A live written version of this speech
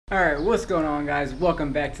Alright, what's going on, guys?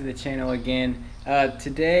 Welcome back to the channel again.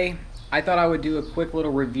 Today I thought I would do a quick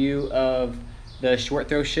little review of the short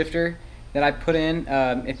throw shifter that I put in.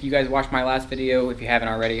 If you guys watched my last video, if you haven't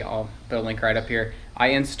already, I'll put a link right up here. I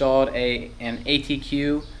installed an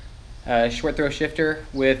ATQ short throw shifter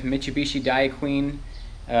with Mitsubishi Diaqueen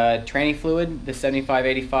training fluid, the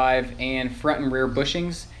 7585, and front and rear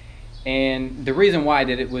bushings. And the reason why I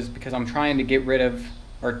did it was because I'm trying to get rid of,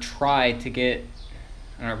 or try to get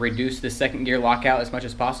reduce the second gear lockout as much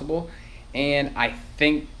as possible, and I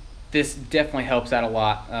think this definitely helps out a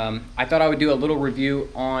lot. I thought I would do a little review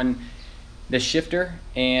on the shifter,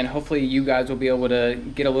 and hopefully you guys will be able to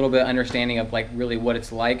get a little bit of understanding of like really what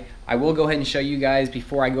it's like. I will go ahead and show you guys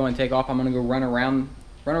before I go and take off. I'm gonna go run around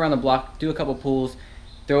the block, do a couple pulls,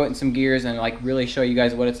 throw it in some gears, and like really show you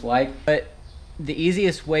guys what it's like. But the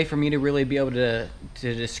easiest way for me to really be able to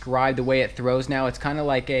describe the way it throws now, it's kind of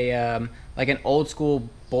like a like an old school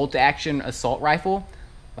bolt action assault rifle.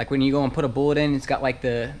 Like when you go and put a bullet in, it's got like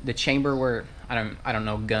the chamber where I don't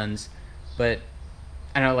know guns, but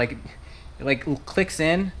I know like it like clicks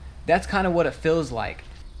in. That's kind of what it feels like.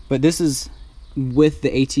 But this is with the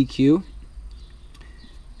ATQ.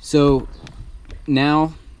 So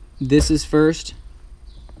now this is first,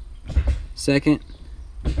 second,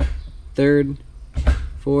 third,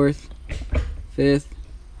 fourth, fifth,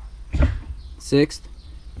 sixth.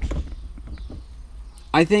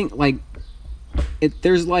 I think like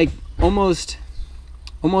there's like almost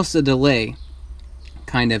a delay,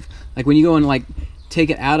 kind of like when you go and like take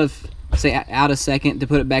it out of, say, out a second to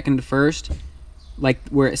put it back into first, like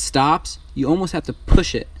where it stops, you almost have to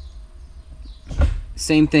push it.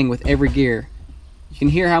 Same thing with every gear. You can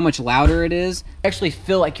hear how much louder it is. You actually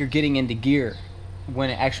feel like you're getting into gear when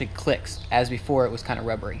it actually clicks, as before it was kind of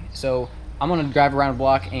rubbery. So I'm gonna drive around the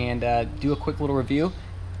block and do a quick little review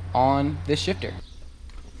on this shifter.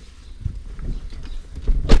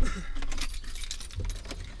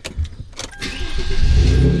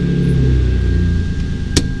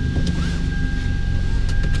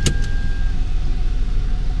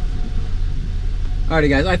 Alrighty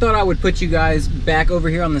guys, I thought I would put you guys back over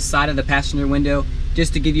here on the side of the passenger window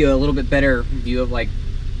just to give you a little bit better view of like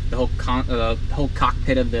the whole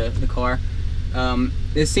cockpit of the car.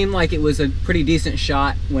 It seemed like it was a pretty decent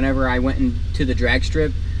shot whenever I went into the drag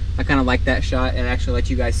strip. I kind of like that shot. It actually lets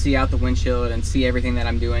you guys see out the windshield and see everything that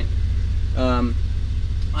I'm doing.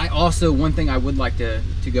 I also, one thing I would like to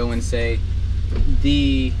go and say,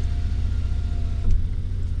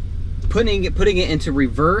 putting it into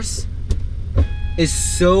reverse is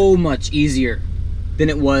so much easier than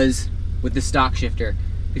it was with the stock shifter.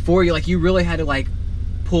 Before, you really had to like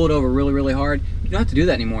pull it over really hard. You don't have to do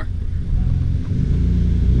that anymore.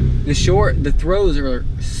 The throws are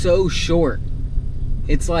so short.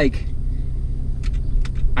 It's like,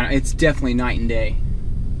 it's definitely night and day.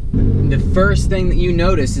 The first thing that you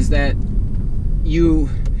notice is that you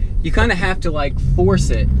kind of have to like force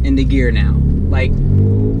it into gear now. Like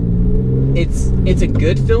it's a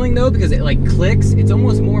good feeling though, because it like clicks. It's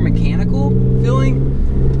almost more mechanical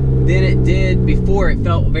feeling than it did before. It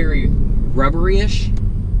felt very rubbery-ish.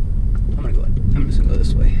 I'm just gonna go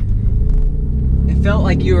this way. It felt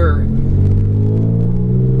like you were, I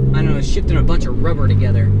don't know, shifting a bunch of rubber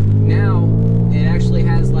together. Now it actually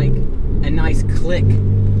has like a nice click.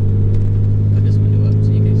 Put this window up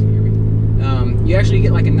so you guys can hear me. You actually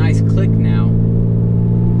get like a nice click now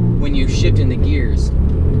when you shift in the gears.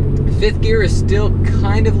 Fifth gear is still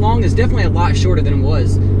kind of long. It's definitely a lot shorter than it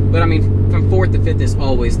was, but I mean, from fourth to fifth is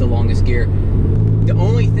always the longest gear. The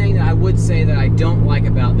only thing that I would say that I don't like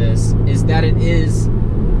about this is that it is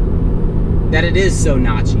so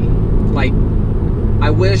notchy. Like, I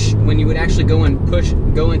wish when you would actually go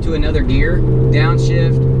into another gear,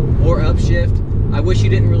 downshift or upshift, I wish you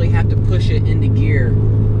didn't really have to push it into gear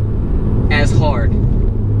as hard. I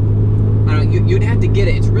don't know, you'd have to get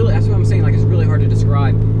it. It's really, that's what I'm saying, like it's really hard to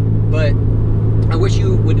describe. But I wish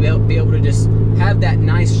you would be able to just have that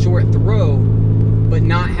nice short throw, but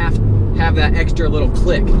not have that extra little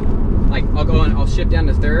click. Like I'll shift down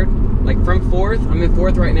to third, like from fourth, I'm in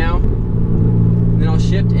fourth right now, and then I'll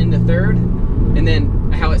shift into third, and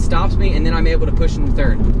then how it stops me, and then I'm able to push into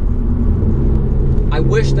third. I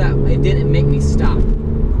wish that it didn't make me stop.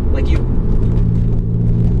 Like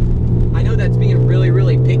I know that's being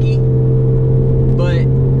really picky, but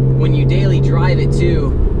when you daily drive it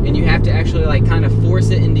too, and you have to actually like kind of force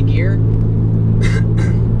it into gear,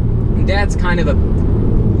 that's kind of a,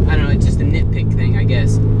 I don't know, it's just a nitpick thing, I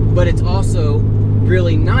guess. But it's also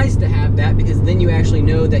really nice to have that, because then you actually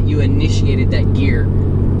know that you initiated that gear.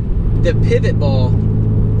 The pivot ball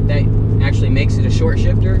that actually makes it a short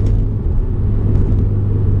shifter,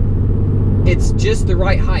 it's just the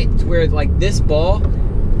right height to where like this ball,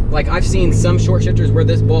 like I've seen some short shifters where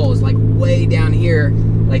this ball is like way down here,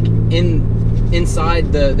 like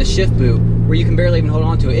inside the shift boot where you can barely even hold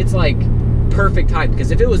on to it. It's like perfect height,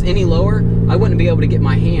 because if it was any lower, I wouldn't be able to get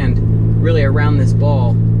my hand really around this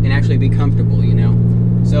ball and actually be comfortable, you know?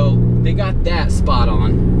 So they got that spot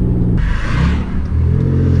on.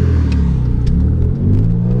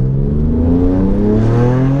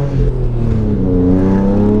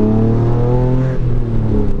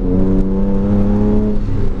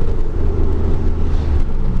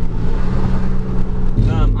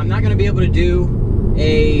 I'm not gonna be able to do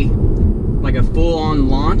a full-on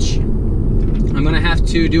launch. I'm gonna have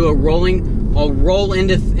to do a rolling. I'll roll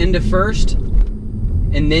into first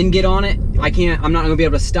and then get on it. I'm not gonna be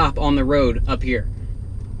able to stop on the road up here,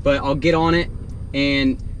 but I'll get on it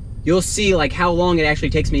and you'll see like how long it actually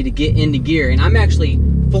takes me to get into gear. And I'm actually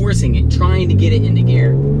forcing it, trying to get it into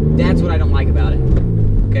gear. That's what I don't like about it,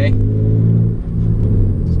 okay?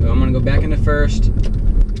 So I'm gonna go back into first.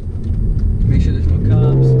 Make sure there's no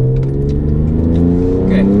cops.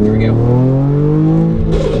 Okay, here we go.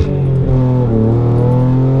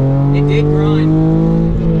 It did grind.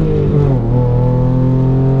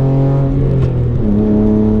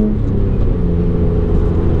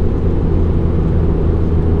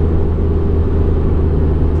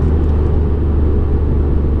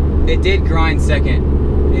 It did grind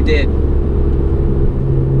second. It did.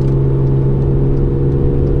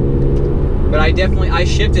 But I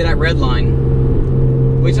shifted at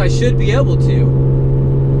redline, which I should be able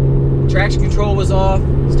to. Traction control was off,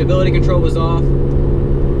 stability control was off,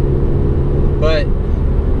 but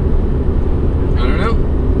I don't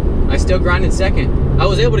know. I still grinded second. I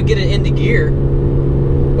was able to get it into gear,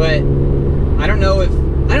 but I don't know if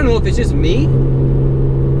it's just me.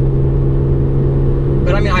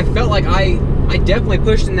 But I mean, I felt like I definitely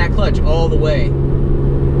pushed in that clutch all the way.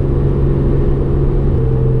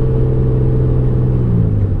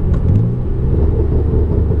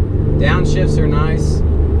 Downshifts are nice.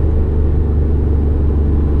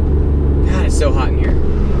 God, it's so hot in here.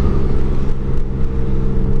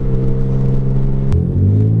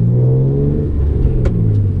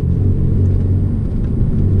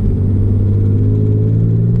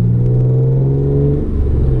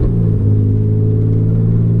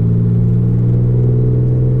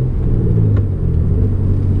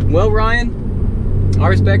 Well, Ryan, I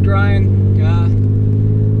respect Ryan.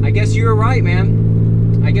 I guess you were right, man.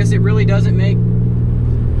 I guess it really doesn't make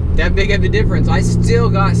that big of a difference. I still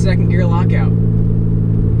got second gear lockout.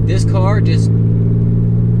 This car it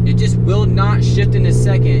just will not shift in a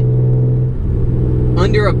second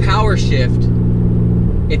under a power shift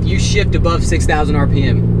if you shift above 6,000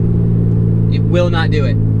 RPM. It will not do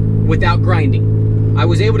it without grinding. I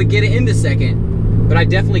was able to get it into second, but I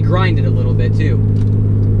definitely grinded a little bit too.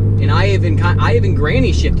 And I even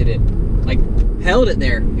granny shifted it, like held it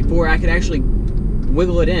there before I could actually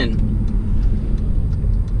wiggle it in.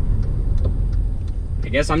 I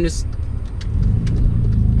guess I'm just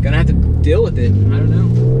gonna have to deal with it. I don't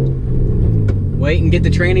know. Wait and get the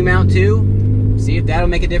tranny mount too. See if that'll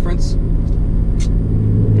make a difference.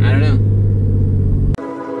 I don't know.